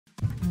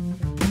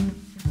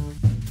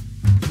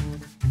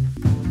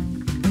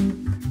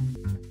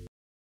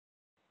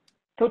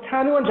So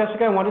Thanu and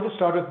Jessica, I wanted to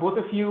start with both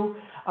of you.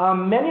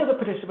 Many of the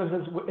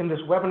participants in this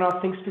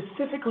webinar think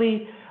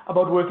specifically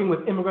about working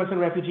with immigrants and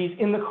refugees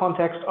in the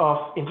context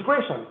of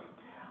integration.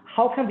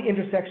 How can the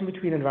intersection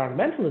between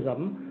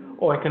environmentalism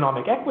or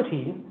economic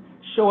equity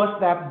show us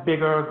that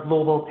bigger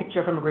global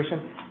picture of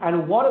immigration,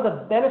 and what are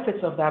the benefits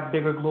of that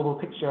bigger global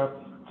picture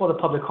for the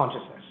public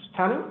consciousness?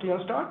 Thanu, do you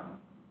want to start?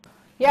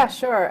 Yeah,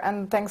 sure,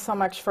 and thanks so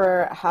much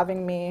for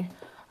having me.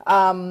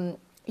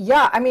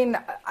 Yeah, I mean,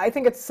 I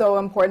think it's so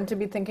important to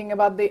be thinking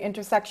about the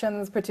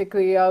intersections,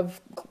 particularly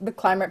of the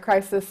climate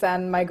crisis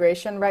and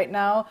migration right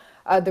now.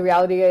 The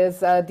reality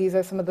is these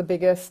are some of the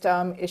biggest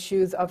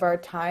issues of our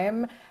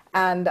time.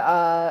 And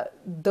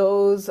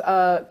those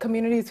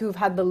communities who've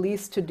had the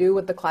least to do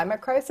with the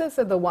climate crisis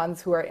are the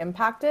ones who are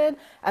impacted,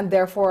 and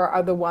therefore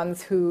are the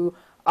ones who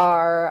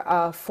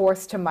are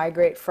forced to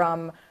migrate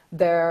from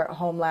their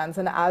homelands.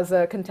 And as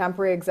a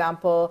contemporary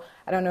example,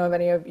 I don't know if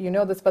any of you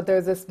know this, but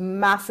there's this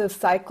massive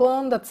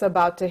cyclone that's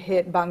about to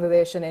hit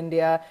Bangladesh and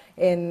India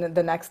in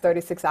the next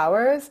 36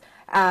 hours.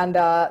 And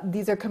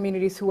these are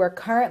communities who are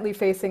currently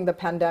facing the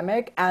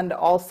pandemic and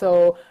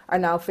also are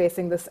now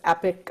facing this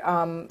epic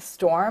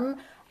storm.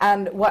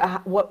 And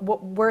what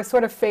we're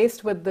sort of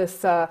faced with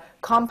this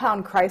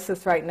compound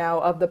crisis right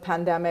now of the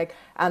pandemic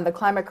and the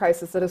climate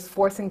crisis that is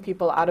forcing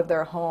people out of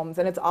their homes.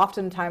 And it's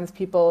oftentimes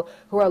people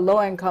who are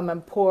low income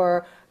and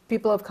poor,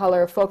 people of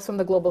color, folks from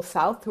the global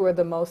south who are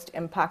the most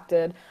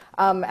impacted.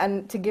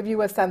 And to give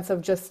you a sense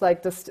of just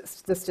like the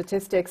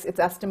statistics, it's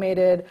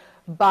estimated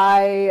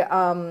by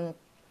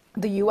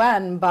the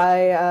UN,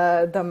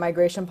 by the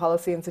Migration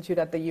Policy Institute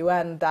at the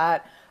UN,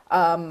 that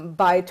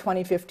by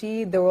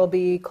 2050, there will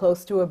be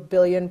close to 1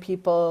 billion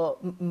people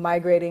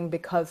migrating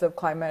because of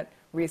climate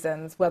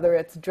reasons, whether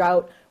it's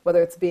drought,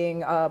 whether it's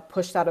being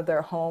pushed out of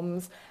their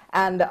homes.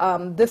 And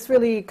this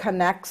really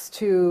connects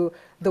to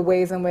the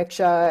ways in which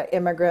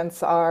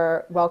immigrants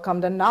are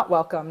welcomed and not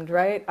welcomed,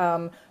 right?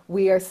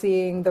 We are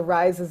seeing the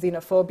rise of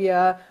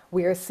xenophobia.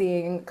 We are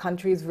seeing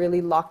countries really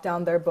lock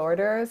down their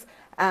borders.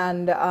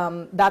 And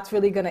that's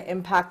really going to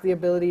impact the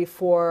ability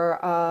for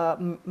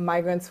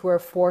migrants who are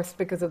forced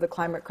because of the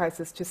climate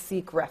crisis to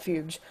seek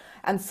refuge.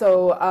 And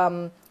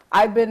so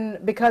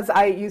because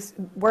I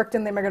worked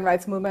in the immigrant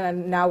rights movement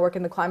and now work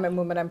in the climate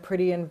movement, I'm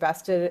pretty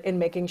invested in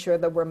making sure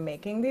that we're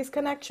making these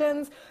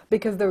connections,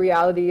 because the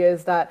reality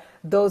is that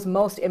those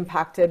most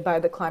impacted by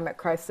the climate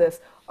crisis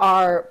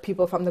are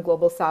people from the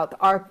global south,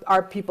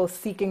 are people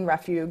seeking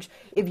refuge.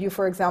 If you,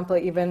 for example,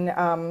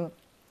 even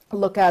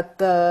look at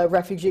the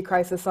refugee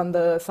crisis on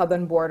the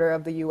southern border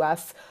of the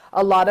US,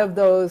 a lot of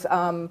those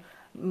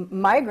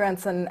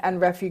migrants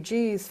and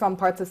refugees from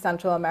parts of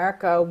Central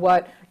America,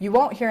 what you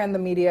won't hear in the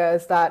media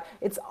is that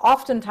it's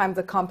oftentimes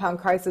a compound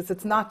crisis.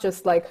 It's not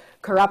just like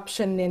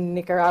corruption in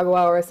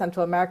Nicaragua or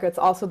Central America, it's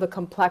also the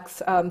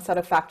complex set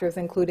of factors,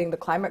 including the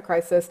climate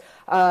crisis.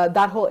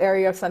 That whole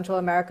area of Central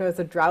America is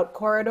a drought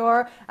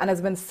corridor and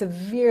has been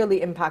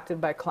severely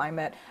impacted by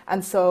climate.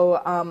 And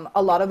so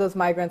a lot of those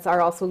migrants are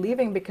also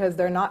leaving because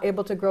they're not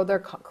able to grow their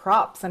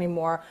crops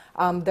anymore.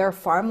 Their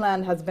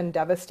farmland has been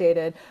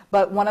devastated.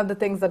 But one of the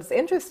things that's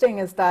interesting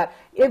is that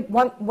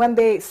when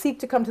they seek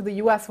to come to the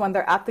U.S., when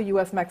they're at the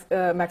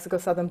U.S.-Mexico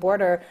southern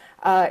border,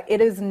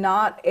 it is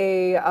not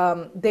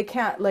a, they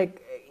can't, like,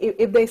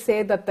 if they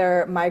say that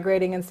they're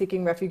migrating and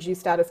seeking refugee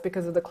status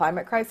because of the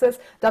climate crisis,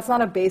 that's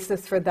not a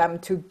basis for them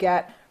to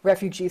get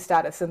refugee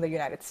status in the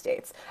United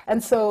States.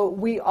 And so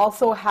we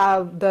also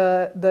have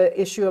the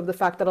issue of the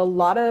fact that a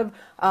lot of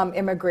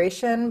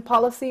immigration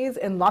policies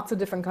in lots of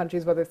different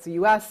countries, whether it's the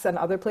US and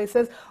other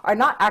places, are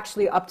not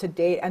actually up to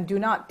date and do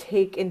not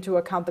take into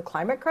account the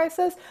climate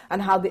crisis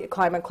and how the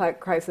climate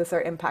crisis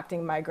are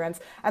impacting migrants.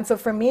 And so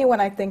for me,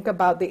 when I think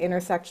about the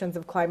intersections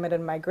of climate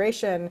and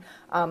migration,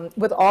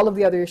 with all of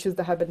the other issues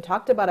that have been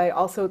talked about, I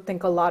also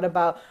think a lot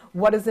about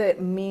what does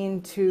it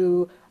mean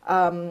to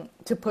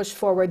push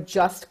forward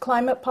just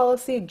climate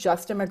policy,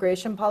 just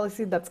immigration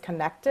policy that's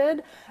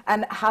connected,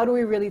 and how do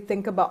we really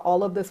think about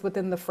all of this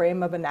within the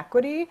frame of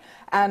inequity?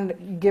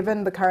 And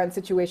given the current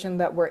situation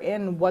that we're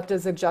in, what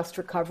does a just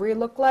recovery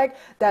look like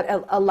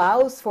that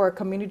allows for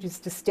communities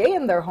to stay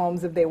in their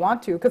homes if they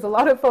want to? Because a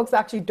lot of folks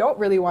actually don't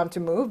really want to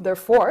move, they're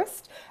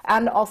forced.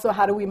 And also,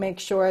 how do we make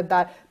sure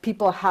that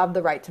people have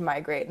the right to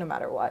migrate no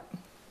matter what?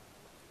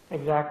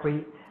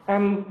 Exactly.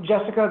 And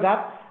Jessica,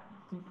 that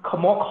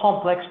more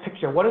complex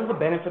picture, what is the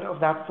benefit of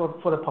that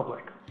for the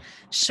public?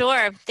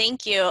 Sure,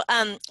 thank you.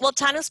 Well,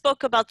 Thanu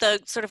spoke about the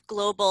sort of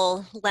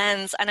global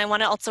lens, and I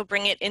want to also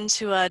bring it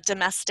into a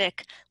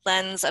domestic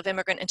lens of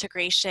immigrant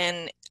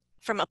integration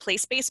from a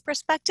place-based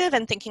perspective,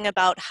 and thinking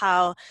about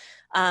how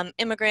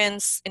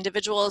immigrants,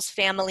 individuals,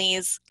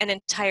 families, and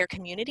entire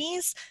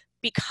communities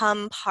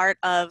become part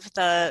of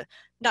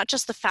not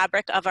just the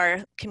fabric of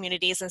our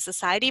communities and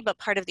society, but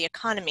part of the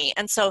economy.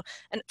 And so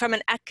from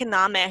an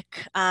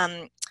economic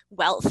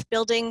wealth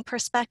building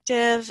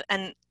perspective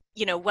and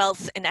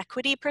wealth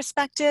inequity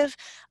perspective,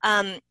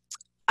 I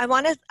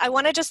want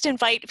to just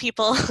invite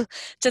people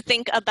to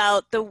think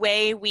about the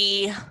way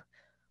we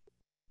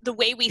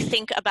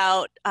think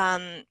about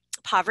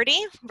poverty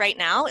right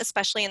now,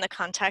 especially in the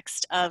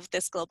context of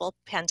this global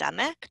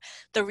pandemic,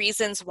 the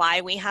reasons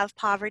why we have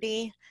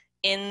poverty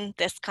in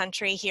this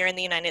country here in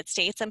the United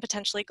States and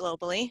potentially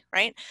globally,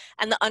 right?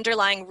 And the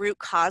underlying root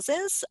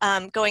causes,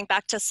 going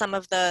back to some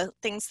of the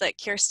things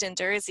that Kirsten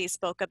Dursey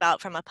spoke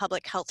about from a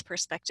public health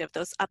perspective,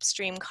 those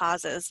upstream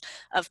causes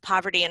of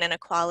poverty and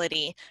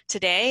inequality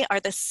today are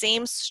the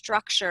same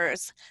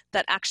structures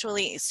that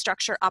actually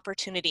structure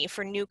opportunity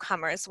for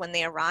newcomers when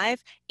they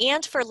arrive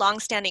and for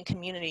longstanding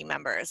community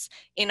members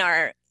in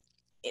our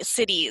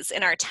cities,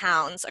 in our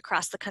towns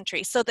across the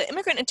country. So the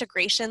immigrant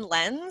integration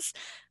lens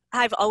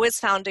I've always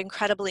found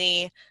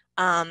incredibly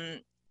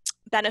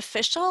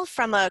beneficial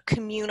from a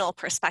communal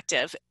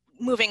perspective,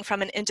 moving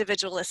from an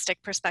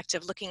individualistic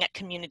perspective, looking at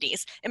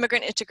communities.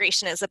 Immigrant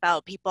integration is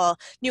about people,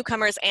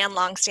 newcomers and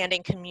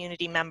longstanding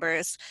community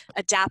members,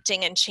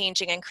 adapting and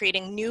changing and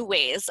creating new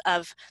ways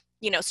of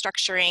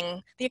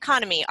structuring the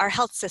economy, our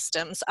health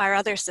systems, our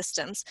other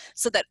systems,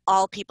 so that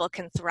all people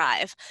can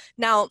thrive.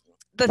 Now,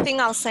 the thing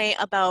I'll say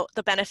about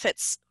the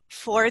benefits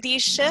for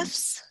these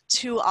shifts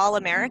to all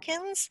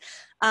Americans,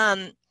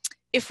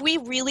 if we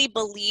really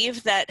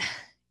believe that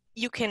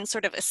you can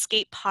sort of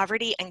escape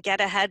poverty and get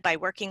ahead by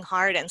working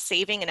hard and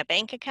saving in a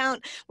bank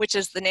account, which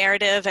is the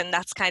narrative, and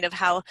that's kind of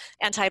how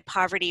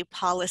anti-poverty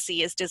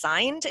policy is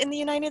designed in the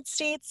United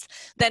States,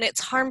 then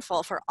it's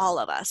harmful for all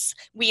of us.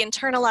 We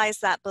internalize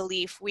that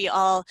belief.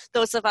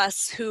 Those of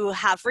us who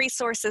have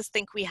resources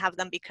think we have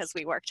them because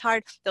we worked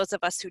hard. Those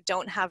of us who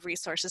don't have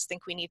resources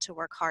think we need to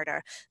work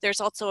harder. There's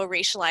also a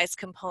racialized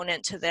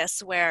component to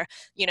this where,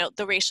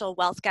 the racial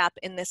wealth gap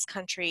in this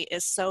country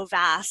is so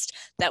vast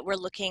that we're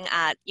looking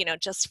at,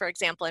 just for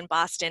example, in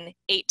Boston,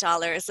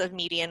 $8 of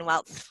median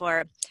wealth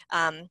for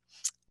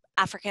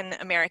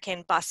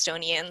African-American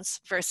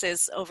Bostonians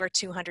versus over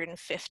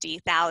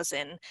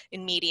 250,000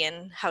 in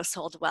median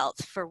household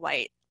wealth for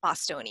white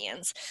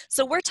Bostonians.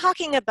 So we're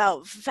talking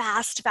about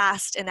vast,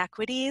 vast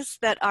inequities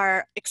that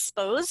are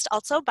exposed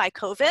also by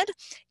COVID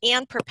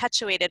and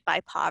perpetuated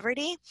by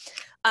poverty.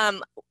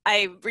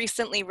 I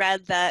recently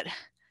read that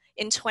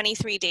in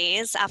 23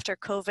 days after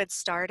COVID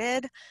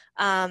started,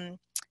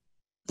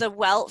 the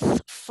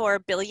wealth for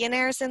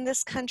billionaires in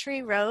this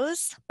country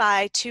rose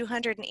by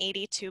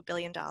 $282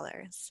 billion.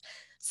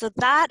 So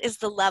that is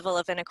the level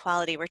of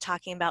inequality we're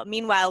talking about.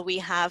 Meanwhile, we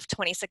have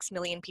 26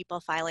 million people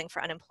filing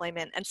for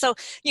unemployment. And so,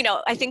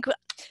 I think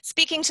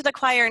speaking to the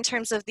choir in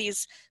terms of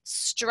these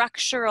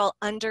structural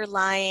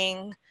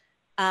underlying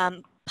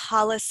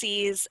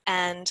policies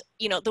and,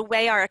 the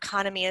way our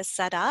economy is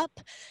set up,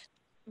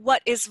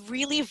 what is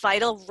really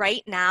vital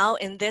right now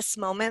in this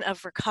moment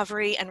of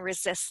recovery and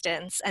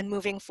resistance and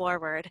moving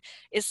forward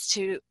is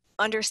to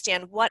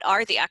understand what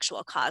are the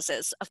actual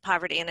causes of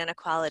poverty and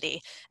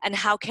inequality and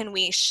how can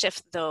we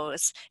shift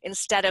those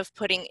instead of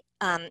putting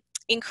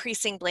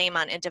increasing blame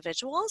on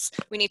individuals.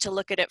 We need to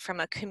look at it from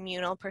a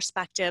communal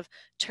perspective,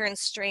 turn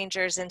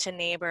strangers into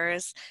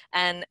neighbors,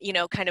 and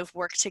kind of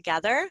work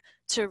together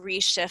to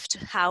reshift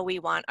how we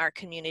want our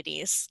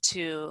communities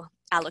to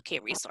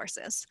allocate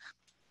resources.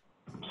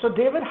 So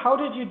David, how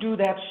did you do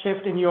that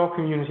shift in your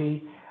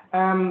community?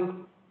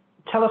 Tell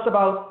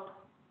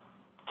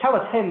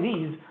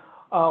attendees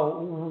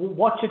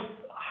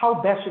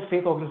how best should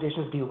faith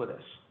organizations deal with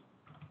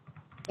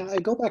this? I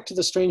go back to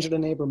the stranger to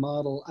neighbor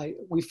model.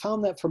 We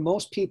found that for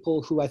most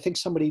people who I think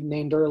somebody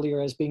named earlier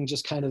as being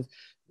just kind of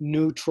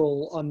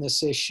neutral on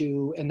this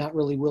issue and not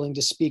really willing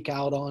to speak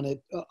out on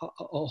it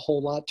a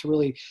whole lot to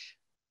really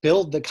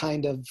build the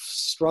kind of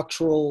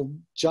structural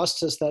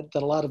justice that a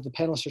lot of the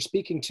panelists are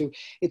speaking to,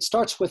 it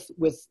starts with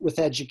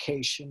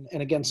education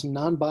and again, some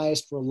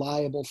non-biased,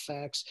 reliable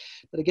facts.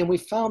 But again, we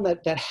found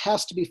that that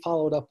has to be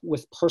followed up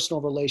with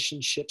personal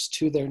relationships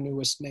to their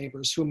newest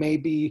neighbors who may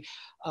be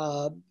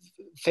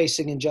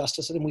facing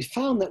injustice. And we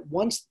found that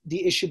once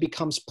the issue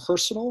becomes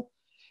personal,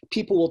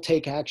 people will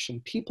take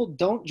action. People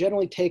don't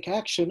generally take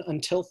action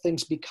until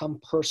things become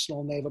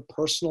personal and they have a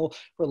personal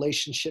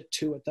relationship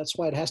to it. That's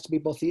why it has to be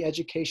both the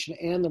education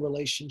and the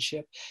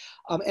relationship.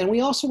 And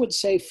we also would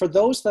say for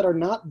those that are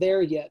not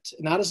there yet,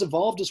 not as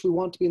evolved as we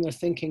want to be in their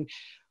thinking,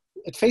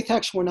 at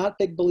FaithAction, we're not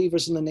big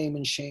believers in the name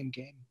and shame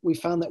game. We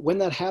found that when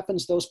that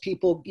happens, those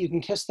people, you can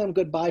kiss them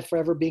goodbye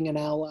forever being an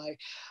ally.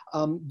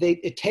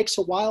 It takes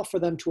a while for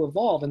them to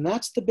evolve. And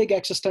that's the big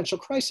existential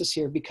crisis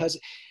here, because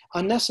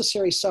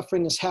unnecessary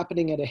suffering is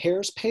happening at a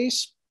hair's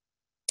pace.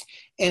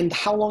 And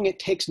how long it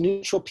takes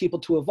neutral people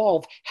to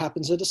evolve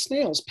happens at a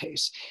snail's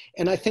pace.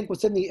 And I think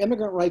within the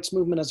immigrant rights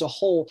movement as a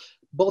whole,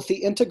 both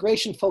the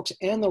integration folks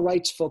and the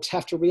rights folks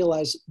have to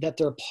realize that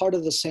they're part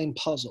of the same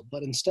puzzle.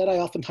 But instead, I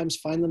oftentimes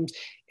find them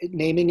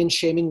naming and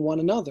shaming one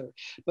another,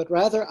 but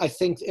rather I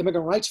think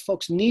immigrant rights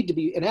folks need to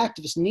be, and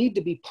activists need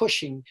to be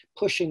pushing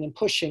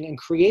and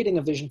creating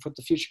a vision for what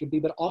the future could be,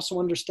 but also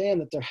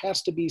understand that there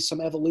has to be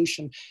some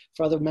evolution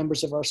for other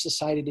members of our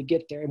society to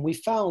get there. And we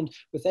found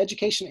with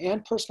education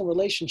and personal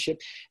relationship,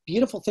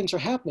 beautiful things are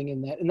happening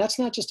in that. And that's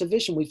not just a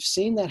vision. We've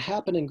seen that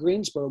happen in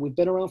Greensboro. We've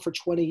been around for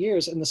 20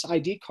 years, and this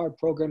ID card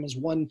program is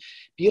one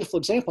beautiful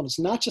example. And it's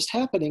not just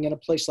happening in a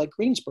place like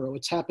Greensboro.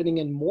 It's happening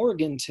in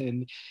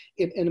Morganton,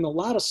 in a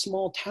lot of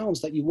small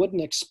towns that you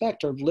wouldn't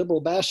expect are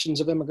liberal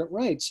bastions of immigrant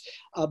rights.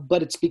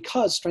 But it's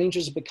because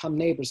strangers have become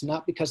neighbors,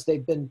 not because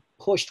they've been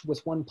pushed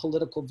with one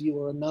political view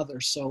or another.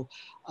 So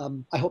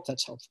I hope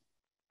that's helpful.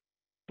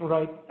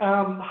 Right.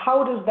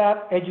 How does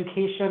that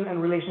education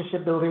and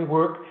relationship building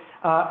work?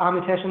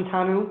 Amitesh and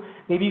Thanu,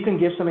 maybe you can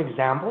give some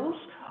examples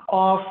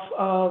of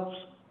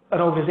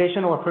an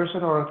organization or a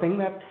person or a thing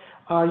that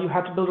you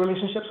had to build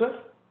relationships with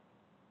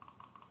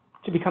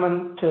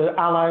to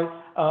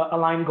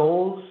align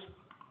goals.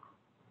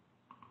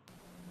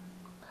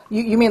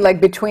 You mean like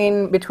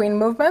between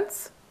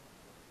movements?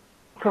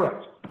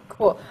 Correct.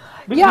 Cool.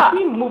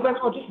 Between movements,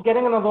 or just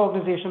getting another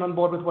organization on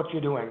board with what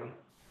you're doing?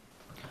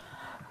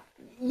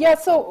 Yeah,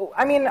 so,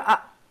 I mean,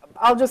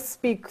 I'll just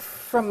speak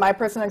from my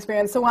personal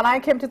experience. So when I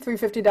came to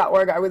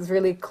 350.org, I was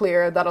really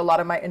clear that a lot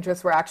of my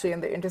interests were actually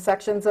in the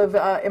intersections of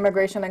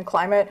immigration and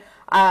climate.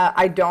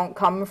 I don't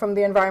come from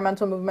the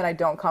environmental movement. I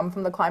don't come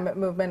from the climate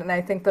movement. And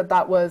I think that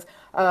that was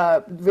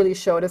really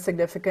showed a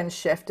significant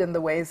shift in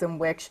the ways in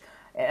which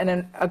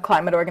a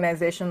climate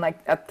organization like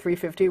at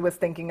 350 was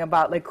thinking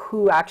about like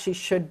who actually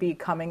should be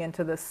coming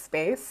into this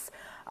space.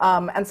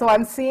 And so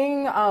I'm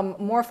seeing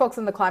more folks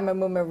in the climate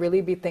movement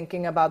really be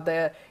thinking about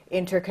the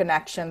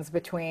interconnections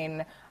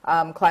between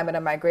climate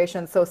and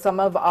migration. So some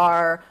of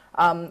our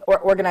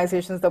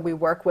organizations that we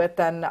work with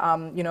and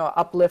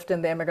uplift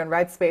in the immigrant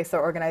rights space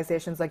are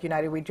organizations like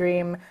United We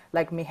Dream,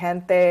 like Mi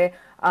Gente,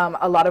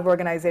 a lot of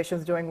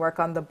organizations doing work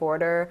on the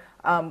border.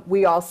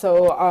 We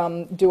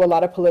also do a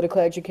lot of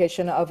political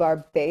education of our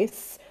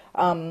base,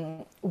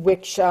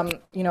 which,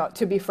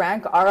 to be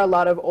frank, are a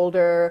lot of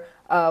older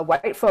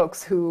white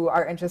folks who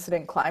are interested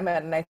in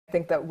climate. And I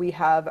think that we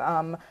have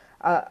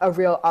a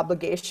real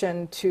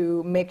obligation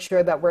to make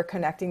sure that we're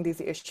connecting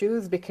these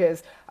issues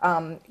because,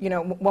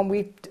 when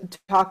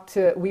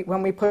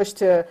we push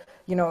to,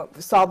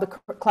 solve the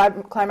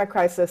climate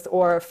crisis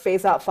or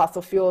phase out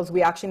fossil fuels,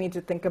 we actually need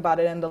to think about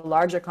it in the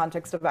larger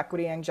context of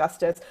equity and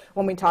justice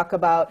when we talk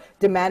about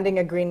demanding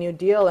a Green New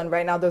Deal. And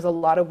right now there's a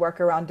lot of work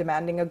around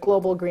demanding a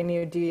global Green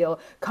New Deal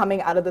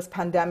coming out of this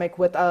pandemic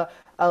with a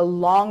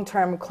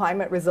long-term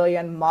climate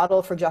resilient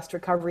model for just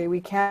recovery.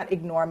 We can't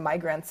ignore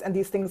migrants, and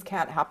these things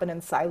can't happen in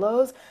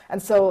silos.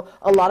 And so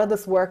a lot of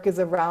this work is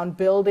around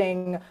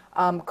building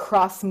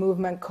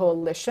cross-movement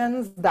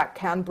coalitions that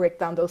can break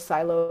down those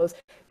silos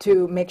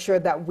to make sure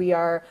that we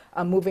are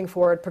moving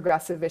forward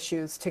progressive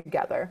issues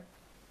together.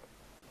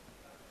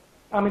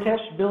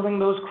 Amitesh, building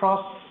those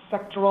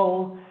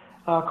cross-sectoral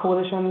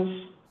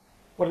coalitions,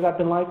 what has that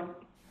been like?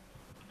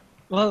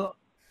 Well,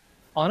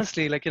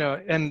 honestly,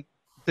 and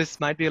this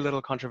might be a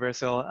little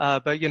controversial,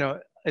 but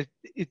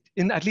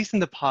at least in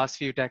the past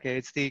few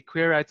decades, the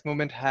queer rights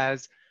movement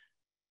has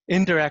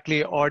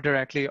indirectly or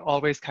directly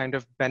always kind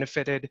of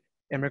benefited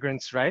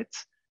immigrants'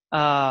 rights.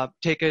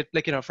 Take it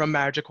from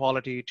marriage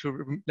equality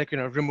to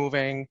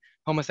removing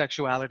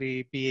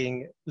homosexuality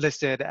being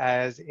listed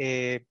as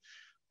a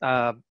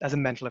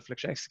mental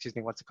affliction,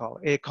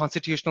 a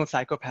constitutional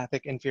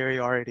psychopathic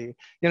inferiority.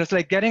 It's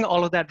like getting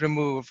all of that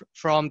removed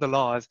from the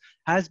laws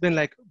has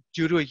been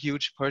due to a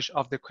huge push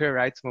of the queer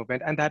rights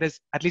movement. And that is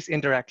at least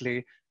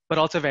indirectly, but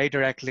also very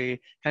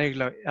directly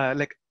kind of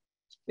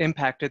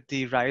impacted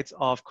the rights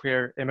of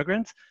queer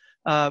immigrants.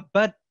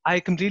 But I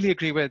completely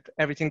agree with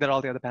everything that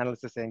all the other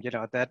panelists are saying,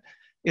 that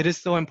it is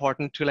so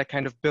important to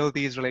kind of build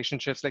these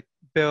relationships,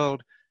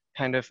 build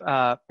kind of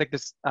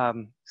this,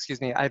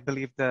 I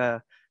believe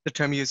the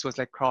term used was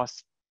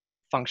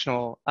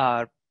cross-functional,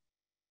 I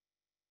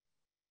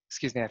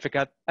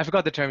forgot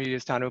the term you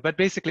used, Thanu, but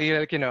basically,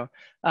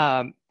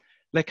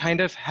 kind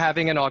of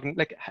having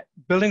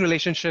building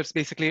relationships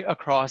basically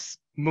across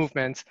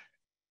movements,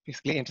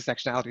 basically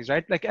intersectionalities,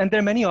 right? And there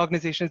are many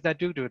organizations that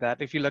do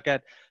that. If you look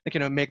at,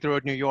 Make the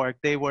Road New York,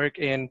 they work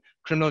in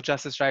criminal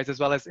justice rights as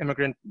well as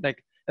immigrant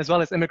rights, as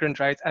well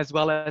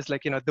as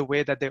the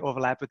way that they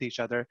overlap with each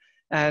other.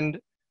 And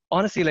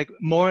honestly,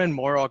 more and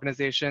more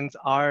organizations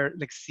are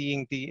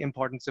seeing the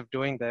importance of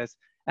doing this.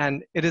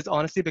 And it is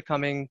honestly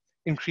becoming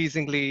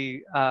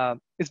increasingly,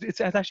 it's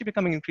actually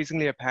becoming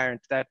increasingly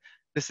apparent that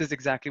this is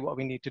exactly what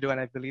we need to do. And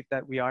I believe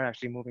that we are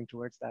actually moving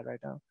towards that right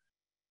now.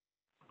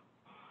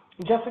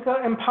 Jessica,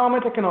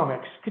 empowerment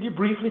economics. Could you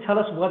briefly tell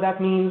us what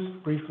that means,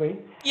 briefly?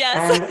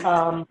 Yes.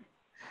 And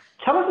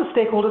tell us the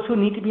stakeholders who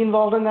need to be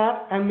involved in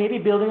that, and maybe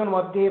building on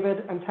what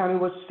David and Thanu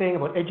was saying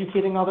about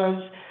educating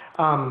others,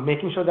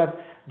 making sure that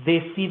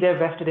they see their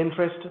vested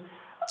interest.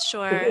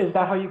 Sure. Is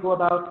that how you go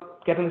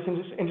about getting this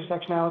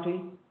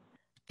intersectionality?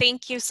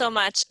 Thank you so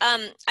much.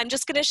 I'm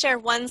just going to share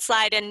one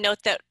slide and note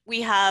that we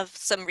have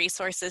some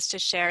resources to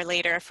share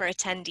later for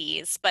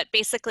attendees. But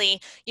basically,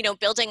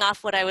 building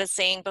off what I was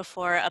saying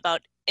before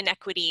about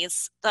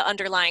inequities, the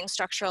underlying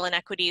structural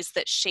inequities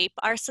that shape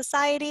our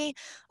society,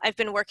 I've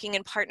been working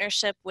in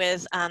partnership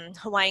with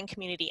Hawaiian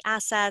Community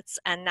Assets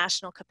and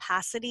National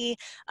Capacity,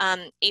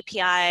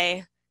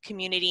 API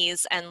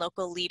communities and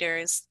local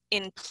leaders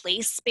in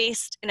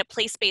a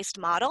place-based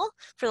model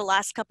for the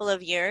last couple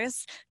of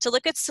years to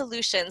look at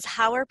solutions.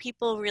 How are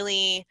people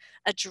really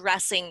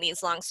addressing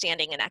these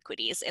longstanding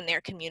inequities in their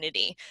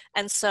community?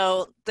 And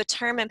so the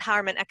term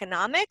empowerment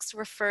economics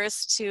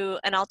refers to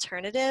an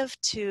alternative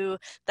to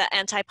the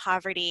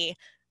anti-poverty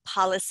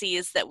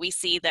policies that we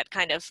see that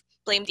kind of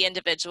blame the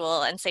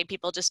individual and say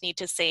people just need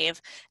to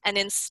save. And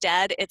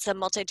instead, it's a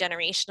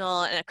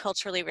multi-generational and a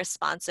culturally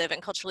responsive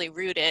and culturally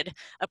rooted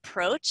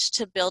approach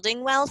to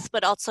building wealth,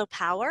 but also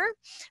power.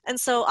 And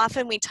so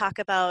often we talk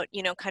about,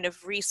 kind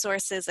of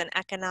resources and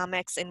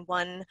economics in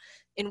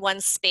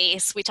one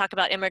space. We talk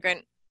about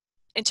immigrant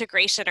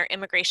integration or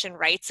immigration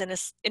rights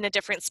in a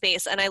different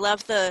space. And I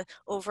love the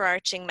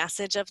overarching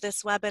message of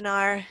this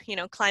webinar.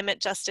 Climate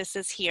justice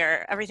is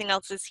here, everything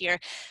else is here.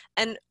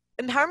 And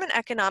empowerment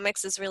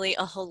economics is really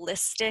a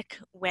holistic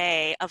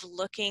way of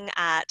looking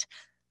at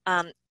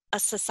a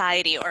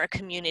society or a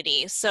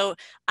community. So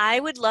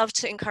I would love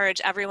to encourage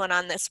everyone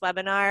on this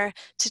webinar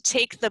to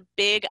take the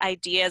big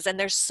ideas, and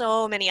there's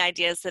so many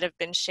ideas that have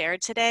been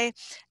shared today,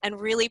 and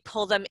really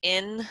pull them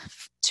in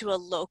to a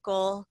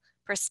local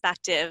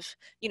perspective,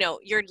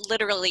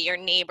 literally your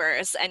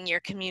neighbors and your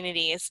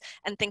communities,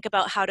 and think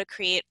about how to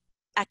create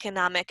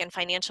economic and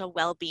financial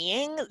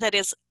well-being that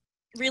is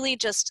really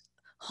just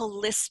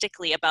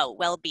holistically about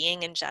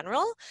well-being in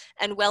general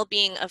and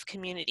well-being of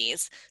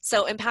communities.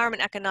 So empowerment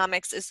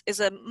economics is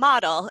a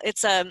model,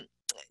 it's a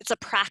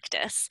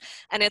practice,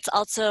 and it's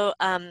also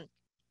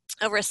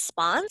a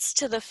response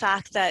to the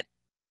fact that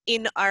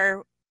in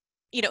our,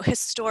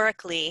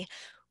 historically,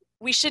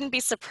 we shouldn't be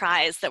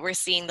surprised that we're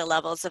seeing the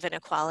levels of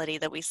inequality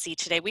that we see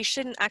today. We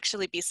shouldn't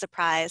actually be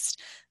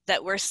surprised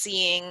that we're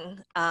seeing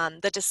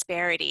the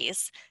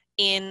disparities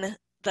in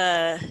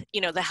the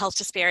health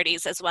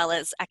disparities as well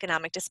as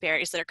economic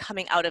disparities that are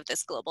coming out of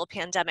this global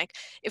pandemic.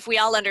 If we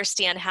all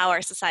understand how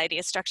our society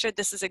is structured,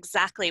 this is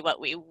exactly what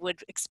we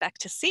would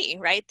expect to see,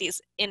 right? These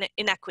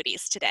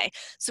inequities today.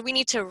 So we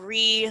need to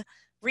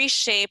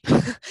reshape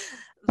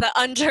the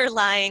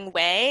underlying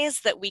ways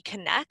that we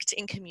connect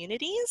in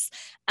communities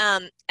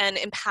and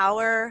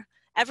empower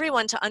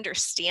everyone to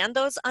understand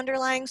those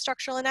underlying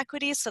structural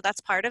inequities. So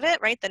that's part of it,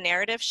 right? The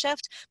narrative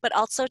shift, but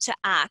also to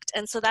act.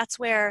 And so that's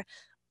where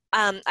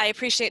I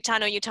appreciate,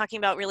 Thanu, you talking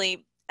about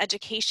really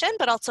education,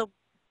 but also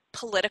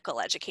political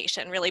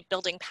education, really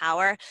building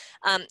power.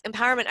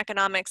 Empowerment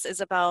economics is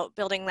about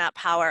building that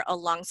power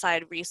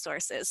alongside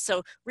resources.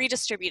 So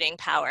redistributing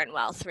power and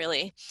wealth,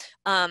 really.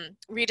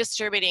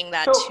 Redistributing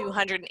that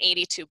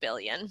 282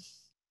 billion.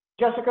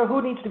 Jessica,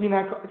 who needs to be in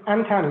that,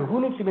 and Thanu,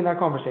 who needs to be in that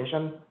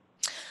conversation?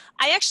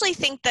 I actually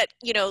think that,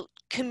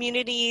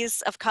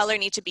 communities of color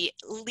need to be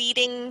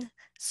leading,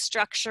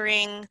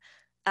 structuring,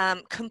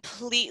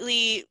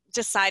 completely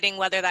deciding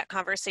whether that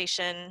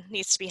conversation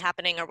needs to be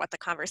happening or what the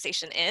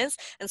conversation is.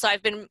 And so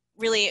I've been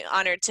really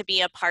honored to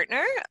be a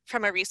partner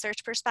from a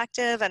research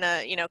perspective and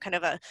a, kind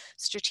of a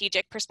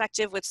strategic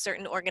perspective with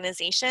certain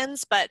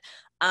organizations. But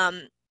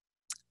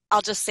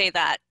I'll just say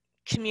that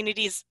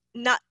communities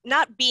not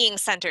being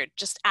centered,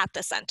 just at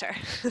the center.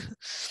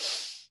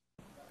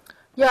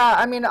 Yeah,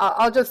 I mean,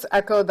 I'll just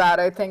echo that.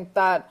 I think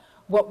that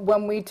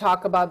when we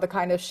talk about the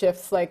kind of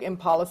shifts like in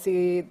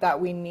policy that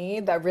we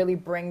need that really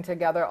bring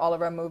together all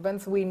of our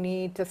movements, we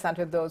need to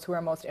center those who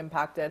are most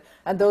impacted.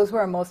 And those who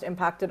are most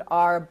impacted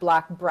are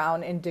Black,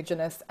 Brown,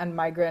 Indigenous, and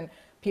migrant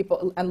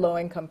people and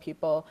low-income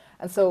people.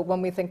 And so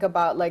when we think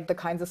about like the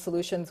kinds of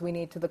solutions we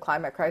need to the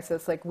climate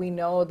crisis, like we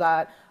know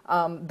that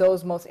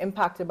those most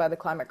impacted by the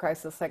climate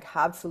crisis like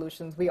have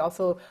solutions. We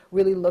also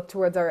really look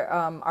towards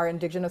our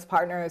Indigenous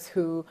partners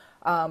who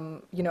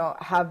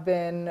have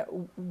been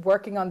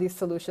working on these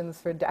solutions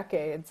for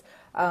decades.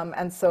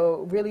 And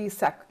so really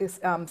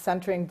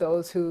centering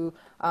those who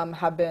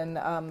have been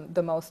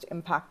the most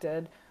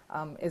impacted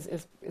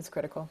is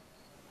critical.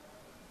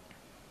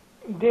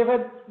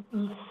 David,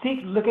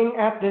 looking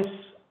at this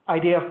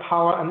idea of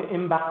power and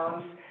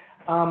imbalance,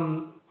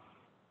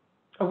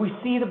 we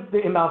see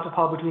the imbalance of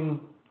power between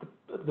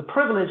the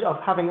privilege of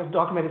having a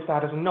documented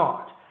status and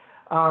not.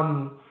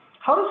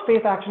 How does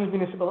FaithAction's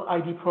municipal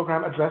ID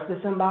program address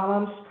this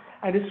imbalance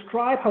and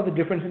describe how the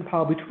difference in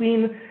power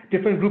between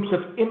different groups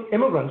of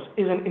immigrants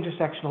is an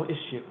intersectional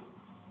issue?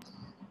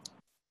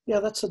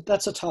 Yeah, that's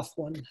a tough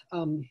one.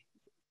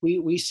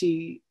 We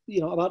see,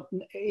 about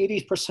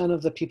 80%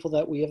 of the people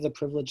that we have the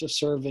privilege of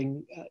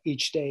serving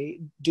each day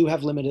do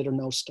have limited or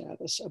no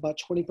status. About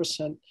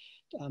 20%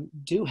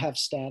 do have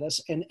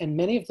status, and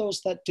many of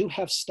those that do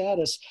have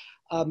status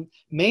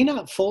may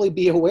not fully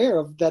be aware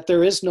of that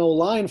there is no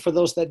line for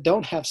those that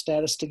don't have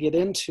status to get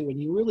into.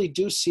 And you really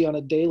do see on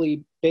a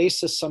daily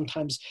basis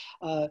sometimes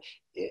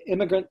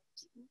immigrant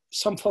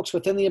some folks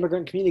within the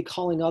immigrant community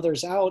calling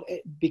others out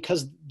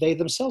because they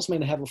themselves may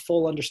not have a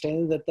full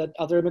understanding that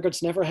other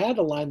immigrants never had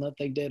a line that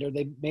they did, or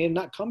they may have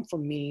not come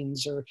from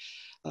means, or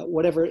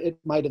whatever it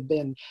might have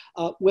been.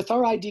 With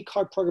our ID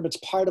card program, it's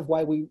part of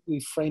why we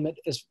frame it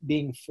as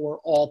being for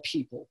all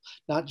people,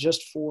 not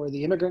just for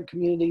the immigrant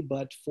community,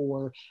 but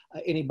for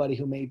anybody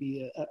who may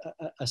be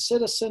a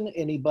citizen,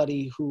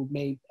 anybody who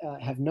may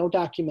have no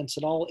documents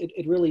at all.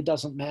 It really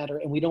doesn't matter.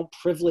 And we don't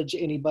privilege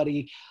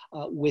anybody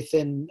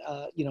within,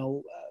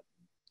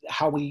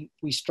 how we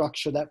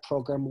structure that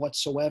program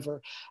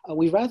whatsoever.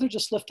 We rather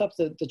just lift up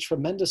the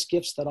tremendous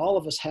gifts that all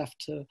of us have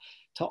to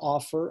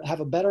offer, have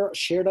a better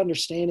shared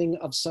understanding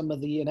of some of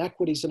the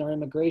inequities in our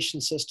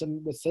immigration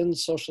system within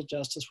social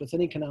justice,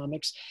 within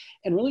economics,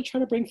 and really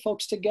try to bring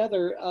folks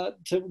together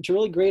to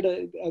really create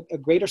a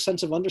greater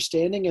sense of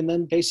understanding, and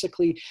then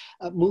basically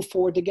move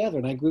forward together.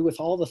 And I agree with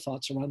all the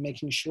thoughts around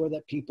making sure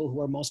that people who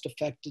are most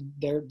affected,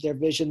 their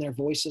vision, their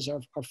voices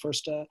are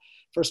first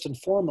and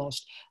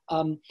foremost.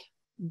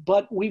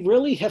 But we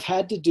really have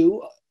had to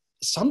do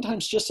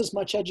sometimes just as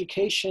much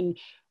education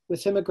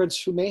with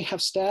immigrants who may have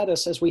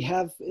status as we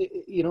have,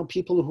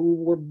 people who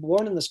were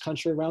born in this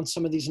country around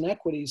some of these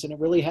inequities. And it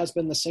really has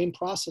been the same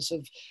process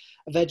of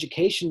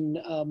education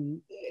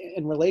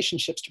and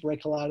relationships to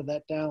break a lot of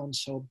that down.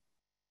 So,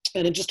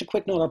 and then just a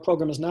quick note, our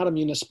program is not a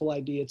municipal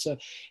ID. It's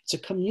a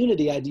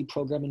community ID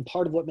program. And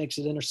part of what makes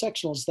it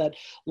intersectional is that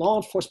law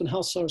enforcement,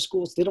 health service,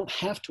 schools, they don't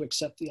have to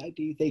accept the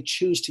ID. They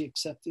choose to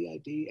accept the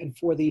ID. And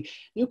for the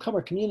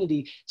newcomer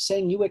community,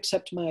 saying you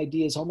accept my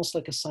ID is almost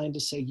like a sign to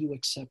say you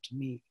accept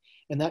me.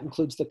 And that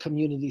includes the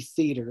community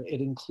theater.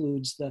 It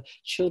includes the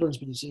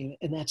children's museum.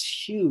 And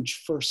that's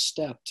huge first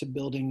step to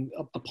building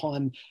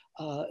upon,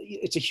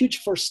 it's a huge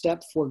first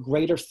step for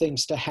greater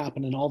things to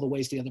happen in all the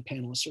ways the other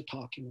panelists are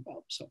talking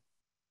about. So.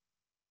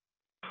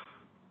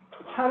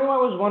 Thanu, I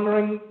was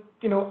wondering,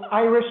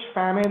 Irish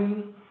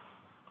famine,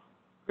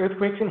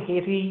 earthquakes in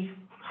Haiti,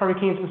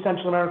 hurricanes in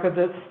Central America,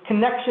 the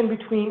connection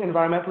between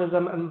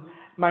environmentalism and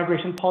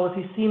migration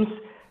policy seems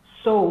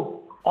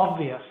so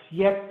obvious,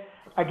 yet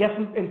I guess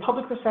in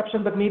public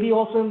perception, but maybe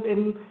also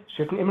in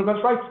certain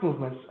immigrants' rights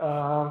movements,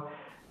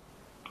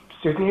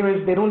 certain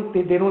areas, they don't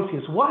see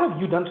this. What have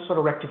you done to sort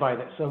of rectify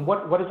this, and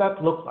what does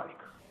that look like?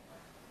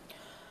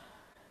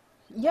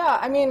 Yeah,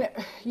 I mean,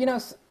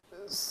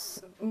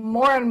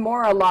 more and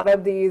more, a lot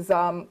of these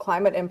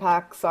climate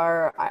impacts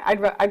are,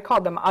 I'd call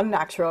them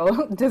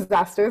unnatural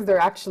disasters. They're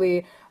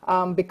actually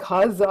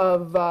because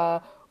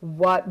of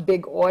what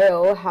big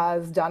oil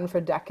has done for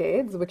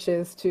decades, which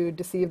is to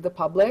deceive the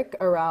public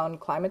around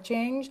climate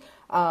change.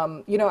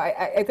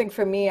 I think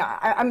for me,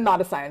 I'm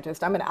not a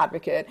scientist, I'm an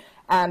advocate.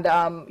 And,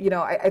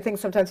 I think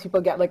sometimes people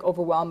get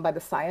overwhelmed by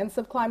the science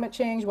of climate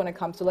change when it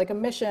comes to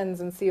emissions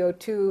and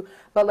CO2.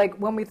 But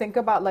when we think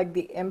about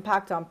the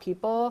impact on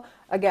people,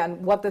 again,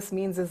 what this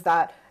means is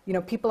that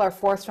people are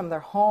forced from their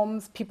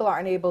homes, people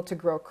aren't able to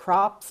grow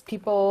crops,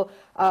 people's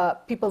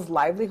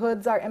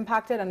livelihoods are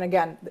impacted. And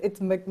again,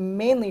 it's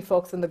mainly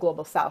folks in the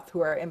global south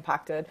who are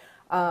impacted.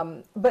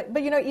 But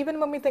even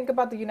when we think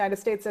about the United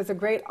States, there's a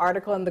great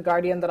article in The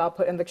Guardian that I'll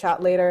put in the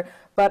chat later.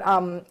 But,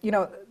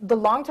 the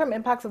long-term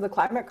impacts of the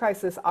climate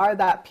crisis are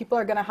that people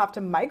are going to have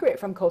to migrate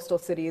from coastal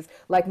cities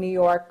like New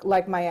York,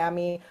 like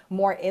Miami,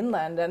 more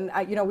inland. And,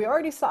 we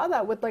already saw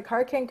that with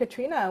Hurricane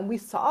Katrina, and we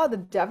saw the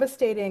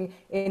devastating,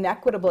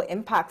 inequitable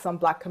impacts on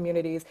Black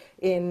communities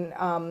in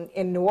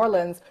New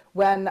Orleans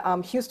when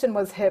Houston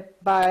was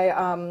hit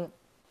by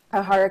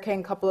a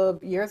hurricane a couple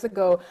of years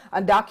ago.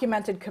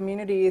 Undocumented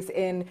communities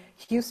in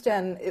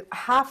Houston,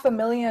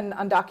 500,000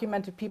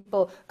 undocumented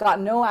people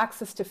got no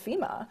access to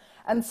FEMA.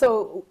 And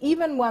so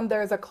even when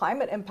there's a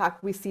climate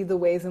impact, we see the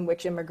ways in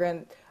which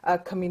immigrant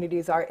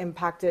communities are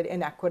impacted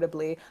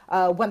inequitably.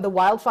 When the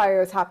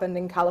wildfires happened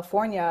in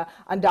California,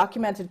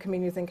 undocumented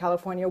communities in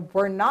California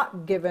were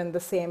not given the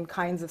same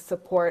kinds of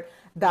support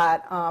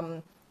that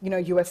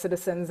U.S.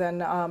 citizens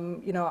and,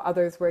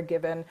 others were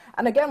given.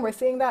 And again, we're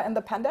seeing that in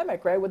the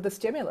pandemic, right, with the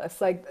stimulus.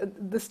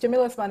 The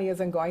stimulus money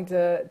isn't going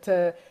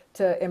to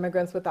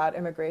immigrants without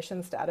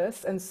immigration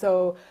status. And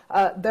so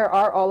there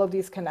are all of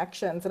these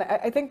connections. And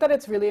I think that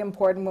it's really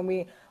important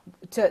when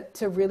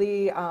to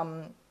really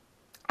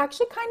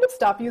actually kind of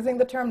stop using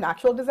the term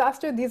natural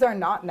disaster. These are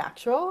not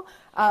natural,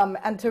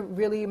 and to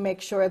really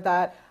make sure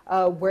that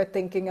we're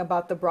thinking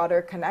about the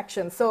broader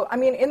connection. So, I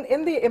mean,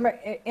 in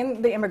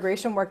the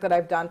immigration work that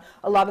I've done,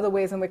 a lot of the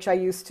ways in which I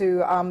used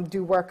to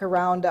do work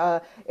around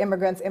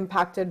immigrants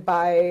impacted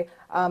by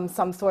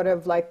some sort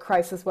of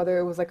crisis, whether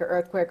it was an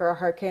earthquake or a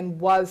hurricane,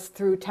 was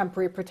through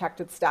temporary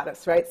protected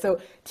status, right?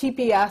 So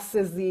TPS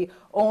is the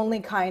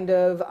only kind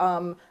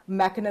of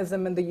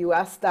mechanism in the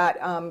U.S. that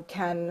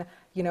can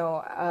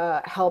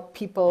help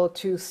people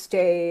to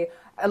stay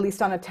at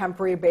least on a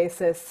temporary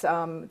basis,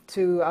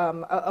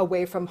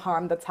 away from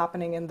harm that's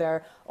happening in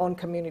their own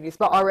communities.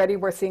 But already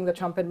we're seeing the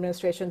Trump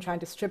administration trying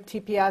to strip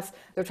TPS.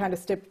 They're trying to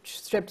strip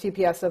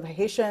TPS of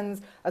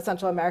Haitians, of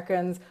Central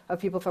Americans, of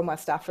people from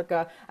West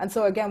Africa. And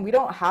so again, we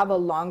don't have a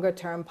longer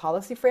term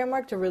policy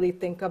framework to really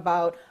think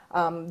about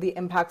the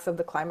impacts of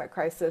the climate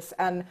crisis.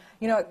 And,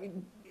 you know,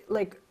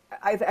 like,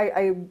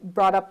 I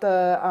brought up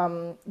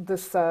the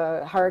this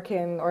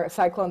hurricane or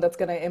cyclone that's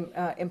going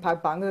to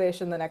impact Bangladesh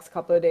in the next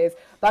couple of days.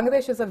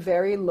 Bangladesh is a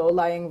very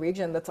low-lying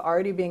region that's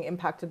already being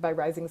impacted by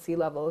rising sea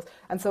levels.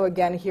 And so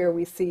again, here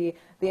we see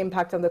the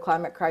impact of the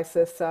climate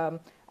crisis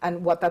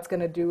and what that's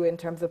going to do in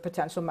terms of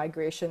potential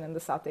migration in the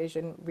South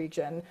Asian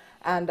region.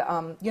 And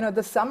you know,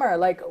 this summer,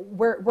 like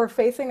we're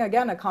facing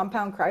again a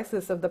compound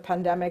crisis of the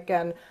pandemic,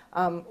 and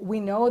we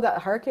know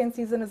that hurricane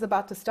season is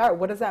about to start.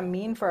 What does that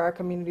mean for our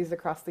communities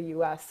across the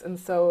U.S.? And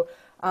so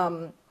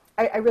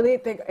I really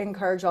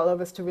encourage all of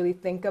us to really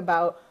think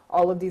about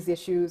all of these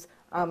issues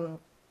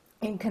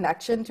in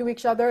connection to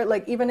each other.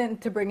 Like even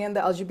to bring in the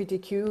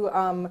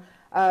LGBTQ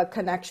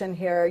connection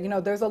here. You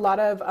know, there's a lot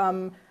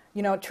of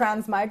you know,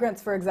 trans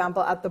migrants, for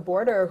example, at the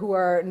border who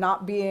are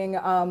not being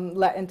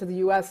let into the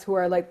U.S., who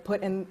are like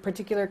put in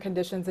particular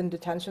conditions in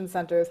detention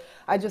centers.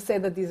 I just say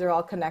that these are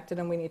all connected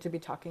and we need to be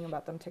talking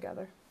about them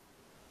together.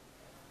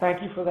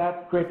 Thank you for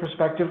that great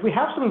perspective. We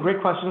have some great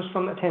questions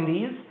from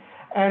attendees,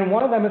 and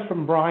one of them is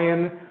from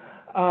Brian.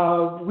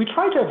 We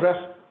tried to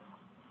address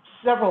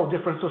several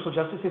different social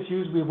justice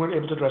issues. We weren't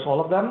able to address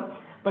all of them,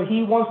 but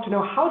he wants to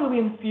know, how do we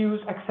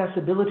infuse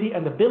accessibility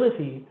and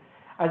ability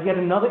as yet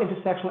another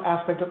intersectional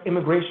aspect of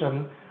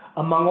immigration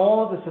among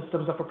all of the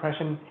systems of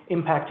oppression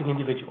impacting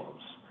individuals?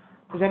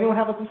 Does anyone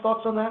have any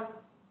thoughts on that?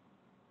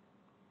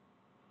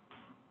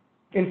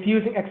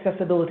 Infusing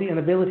accessibility and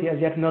ability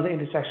as yet another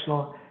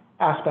intersectional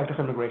aspect of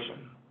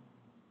immigration.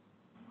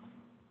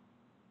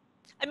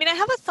 I mean, I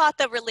have a thought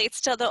that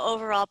relates to the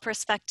overall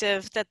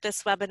perspective that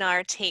this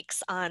webinar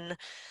takes on,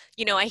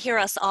 you know, I hear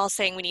us all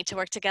saying we need to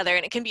work together,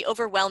 and it can be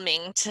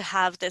overwhelming to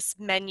have this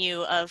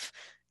menu of,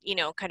 you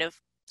know, kind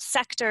of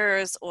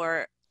sectors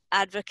or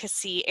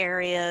advocacy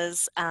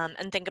areas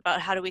and think about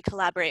how do we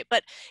collaborate.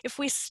 But if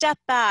we step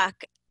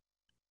back,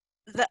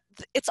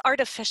 it's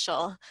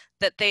artificial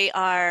that they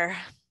are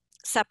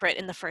separate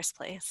in the first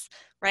place,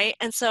 right?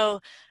 And so,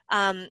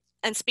 and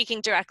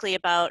speaking directly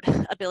about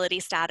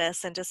ability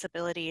status and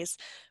disabilities,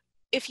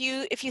 if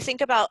you think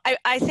about,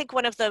 I think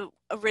one of the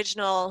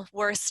original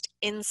worst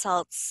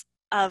insults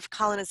of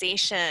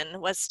colonization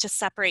was to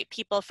separate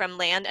people from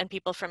land and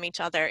people from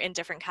each other in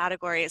different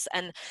categories,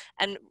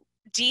 and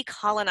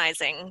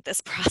decolonizing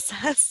this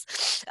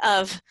process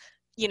of,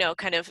 you know,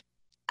 kind of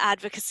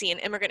advocacy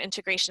and immigrant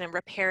integration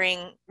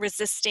and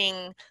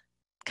resisting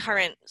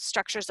current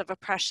structures of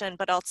oppression,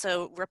 but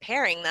also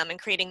repairing them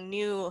and creating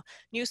new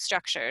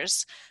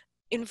structures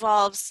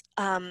involves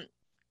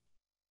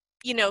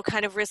you know,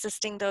 kind of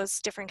resisting those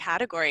different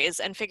categories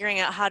and figuring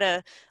out how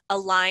to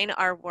align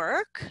our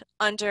work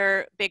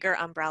under bigger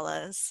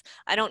umbrellas.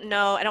 I don't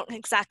know, I don't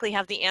exactly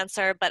have the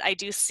answer, but I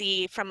do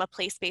see from a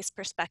place-based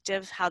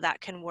perspective how that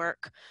can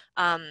work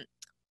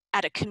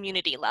at a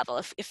community level.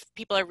 If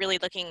people are really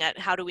looking at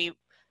how do we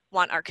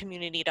want our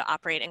community to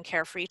operate and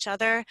care for each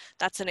other,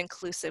 that's an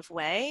inclusive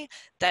way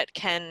that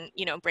can,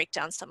 you know, break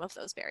down some of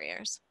those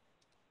barriers.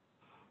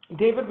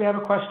 David, we have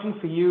a question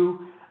for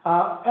you.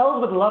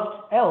 Els,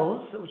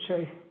 which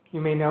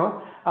you may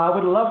know,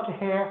 would love to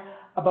hear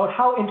about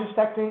how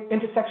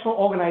intersectional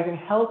organizing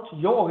helped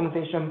your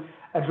organization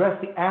address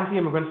the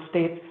anti-immigrant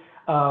state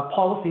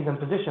policies and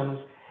positions,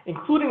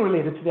 including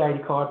related to the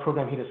ID card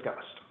program he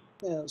discussed.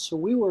 Yeah, so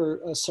we were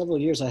several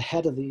years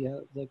ahead of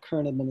the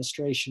current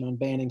administration on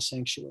banning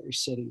sanctuary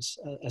cities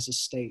as a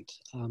state.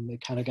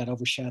 It kind of got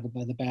overshadowed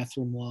by the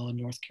bathroom law in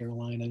North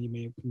Carolina. You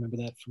may remember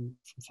that from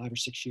 5 or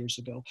 6 years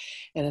ago.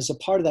 And as a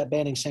part of that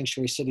banning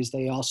sanctuary cities,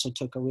 they also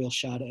took a real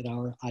shot at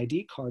our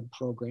ID card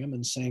program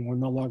and saying we're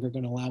no longer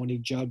going to allow any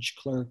judge,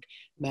 clerk,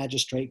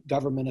 magistrate,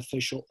 government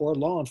official, or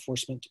law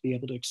enforcement to be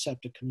able to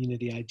accept a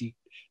community ID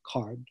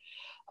card.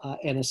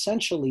 And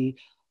essentially,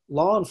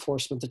 law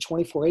enforcement, the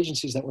 24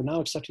 agencies that were now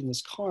accepting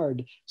this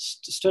card,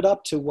 stood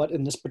up to what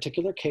in this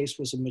particular case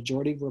was a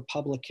majority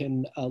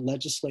Republican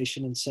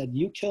legislation and said,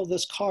 you kill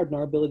this card and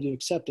our ability to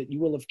accept it, you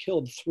will have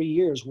killed 3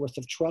 years worth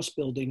of trust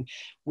building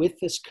with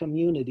this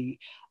community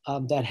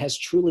that has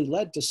truly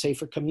led to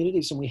safer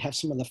communities. And we have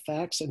some of the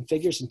facts and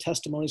figures and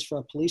testimonies for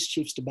our police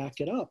chiefs to back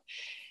it up.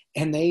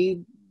 And they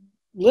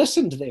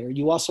listened there.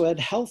 You also had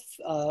health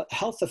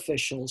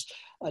officials,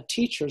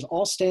 teachers,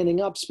 all standing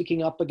up,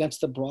 speaking up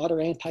against the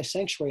broader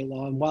anti-sanctuary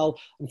law. And while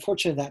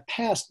unfortunately that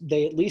passed,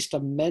 they at least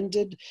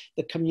amended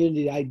the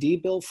community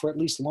ID bill for at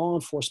least law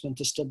enforcement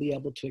to still be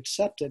able to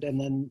accept it. And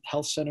then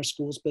health centers,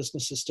 schools,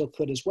 businesses still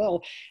could as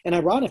well. And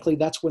ironically,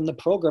 that's when the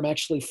program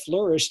actually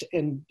flourished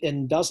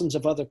in dozens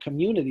of other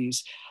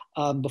communities.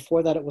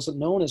 Before that, it wasn't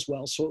known as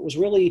well. So it was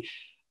really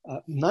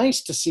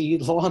nice to see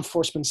law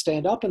enforcement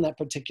stand up in that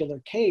particular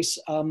case,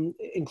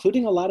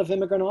 including a lot of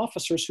immigrant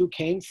officers who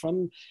came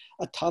from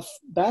a tough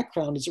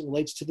background as it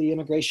relates to the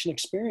immigration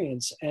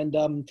experience. And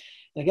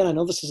again, I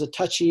know this is a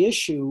touchy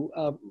issue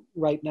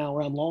right now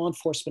around law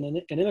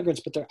enforcement and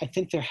immigrants, but I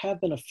think there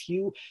have been a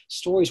few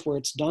stories where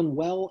it's done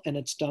well and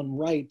it's done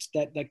right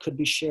that could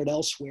be shared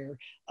elsewhere.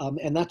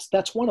 And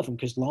that's one of them,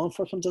 because law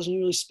enforcement doesn't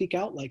usually speak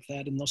out like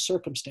that in those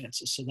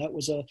circumstances. So that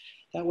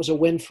was a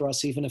win for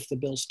us, even if the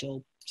bill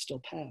still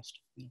passed.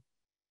 Yeah.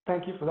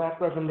 Thank you for that,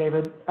 Reverend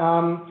David.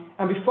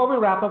 And before we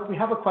wrap up, we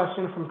have a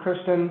question from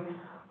Kirsten,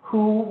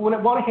 who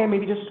would want to hear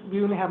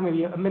we only have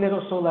maybe a minute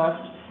or so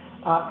left,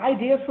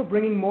 ideas for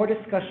bringing more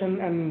discussion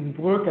and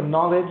work and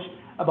knowledge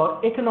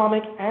about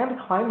economic and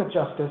climate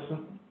justice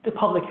to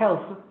public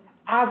health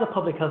as a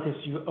public health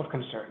issue of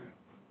concern.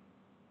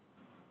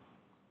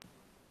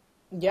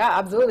 Yeah,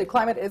 absolutely.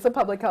 Climate is a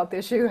public health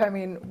issue. I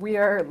mean, we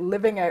are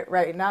living it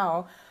right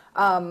now.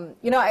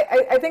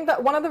 I think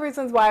that one of the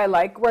reasons why I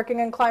like working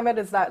in climate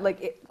is that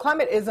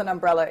climate is an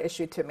umbrella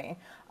issue to me.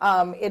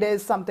 It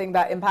is something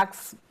that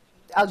impacts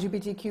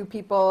LGBTQ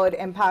people, it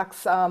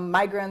impacts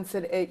migrants,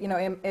 it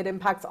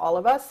impacts all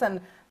of us, and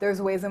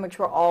there's ways in which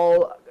we're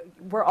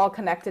all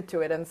connected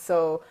to it. And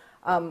so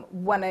I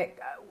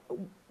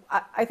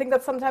think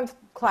that sometimes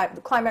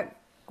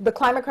the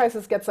climate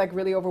crisis gets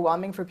really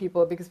overwhelming for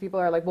people, because people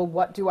are like, well,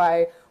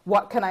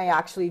 what can I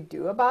actually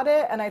do about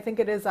it? And I think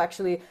it is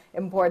actually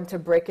important to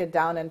break it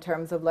down in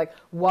terms of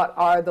what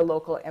are the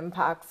local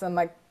impacts,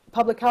 and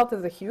public health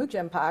is a huge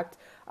impact.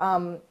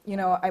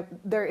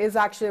 There is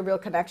actually a real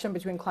connection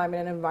between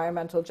climate and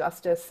environmental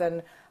justice.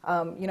 And,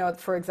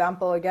 for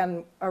example,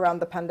 again, around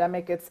the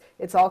pandemic,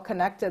 it's all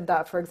connected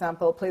that, for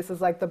example, places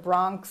like the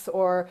Bronx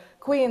or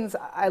Queens,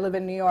 I live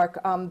in New York,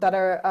 that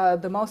are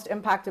the most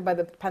impacted by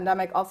the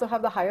pandemic also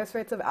have the highest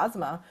rates of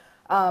asthma.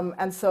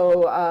 And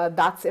so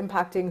that's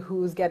impacting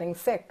who's getting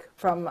sick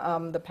from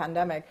the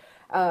pandemic.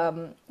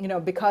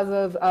 Because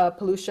of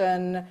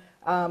pollution,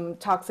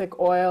 toxic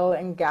oil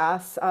and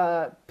gas,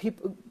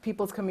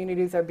 people's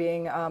communities are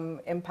being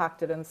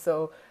impacted. And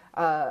so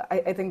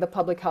I think the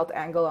public health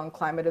angle on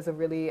climate is a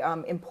really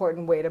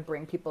important way to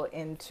bring people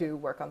in to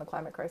work on the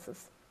climate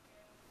crisis.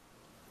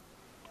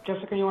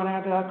 Jessica, you want to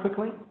add to that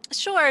quickly?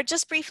 Sure.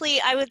 Just briefly,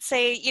 I would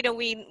say,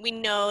 we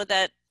know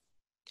that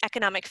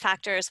economic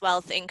factors,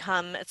 wealth,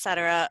 income, et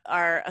cetera,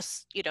 are a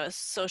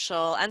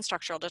social and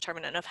structural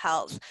determinant of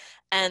health.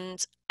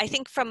 And I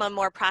think from a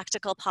more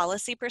practical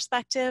policy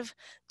perspective,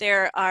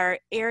 there are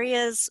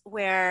areas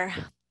where,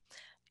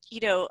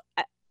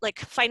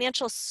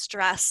 financial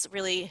stress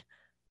really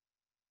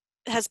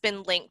has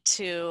been linked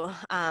to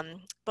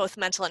both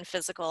mental and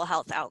physical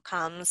health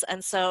outcomes.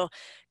 And so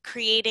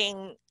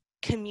creating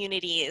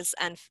communities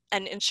and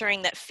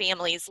ensuring that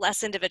families,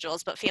 less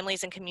individuals, but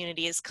families and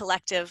communities,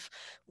 collective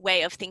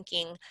way of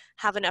thinking,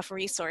 have enough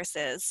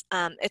resources.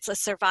 It's a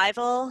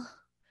survival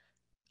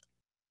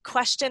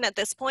question at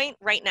this point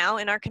right now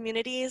in our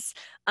communities.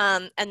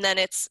 And then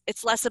it's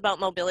less about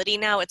mobility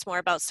now, it's more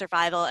about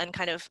survival and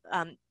kind of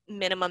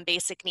minimum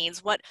basic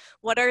needs. What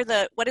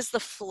is the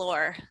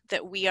floor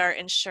that we are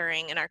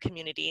ensuring in our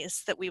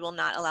communities that we will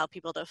not allow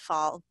people to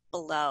fall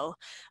below?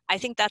 I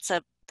think that's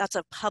a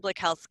public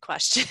health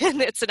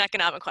question. It's an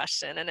economic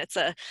question, and it's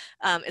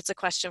a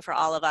question for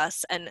all of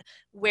us. And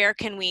where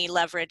can we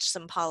leverage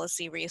some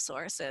policy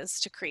resources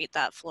to create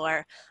that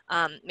floor?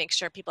 Make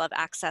sure people have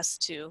access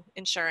to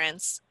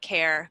insurance,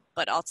 care,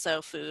 but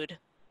also food,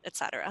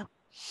 etc.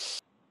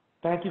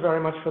 Thank you very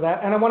much for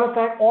that. And I want to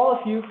thank all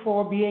of you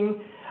for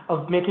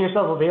making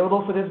yourself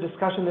available for this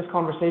discussion, this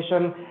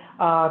conversation.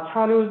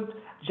 Thanu,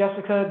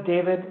 Jessica,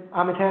 David,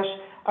 Amitesh.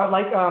 I'd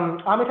like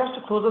Amitesh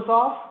to close us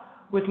off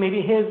with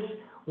maybe his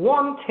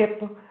one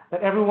tip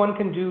that everyone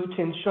can do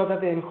to ensure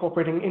that they're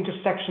incorporating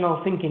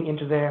intersectional thinking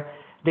into their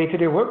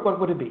day-to-day work. What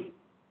would it be?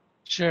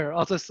 Sure.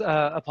 Also,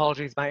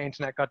 apologies, my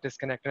internet got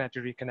disconnected. I had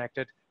to reconnect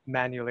it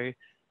manually.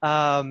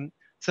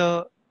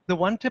 So the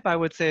one tip I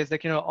would say is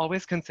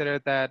always consider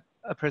that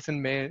a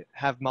person may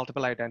have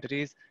multiple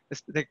identities.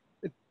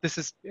 This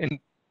is in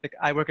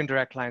I work in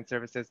direct client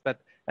services,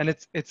 and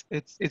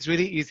it's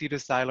really easy to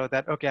silo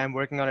that. Okay, I'm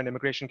working on an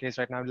immigration case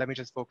right now. Let me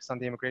just focus on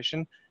the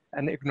immigration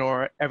and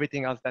ignore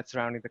everything else that's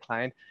surrounding the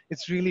client.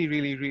 It's really,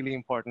 really, really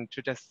important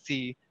to just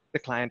see the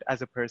client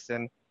as a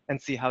person and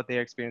see how they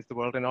experience the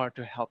world in order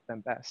to help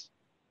them best.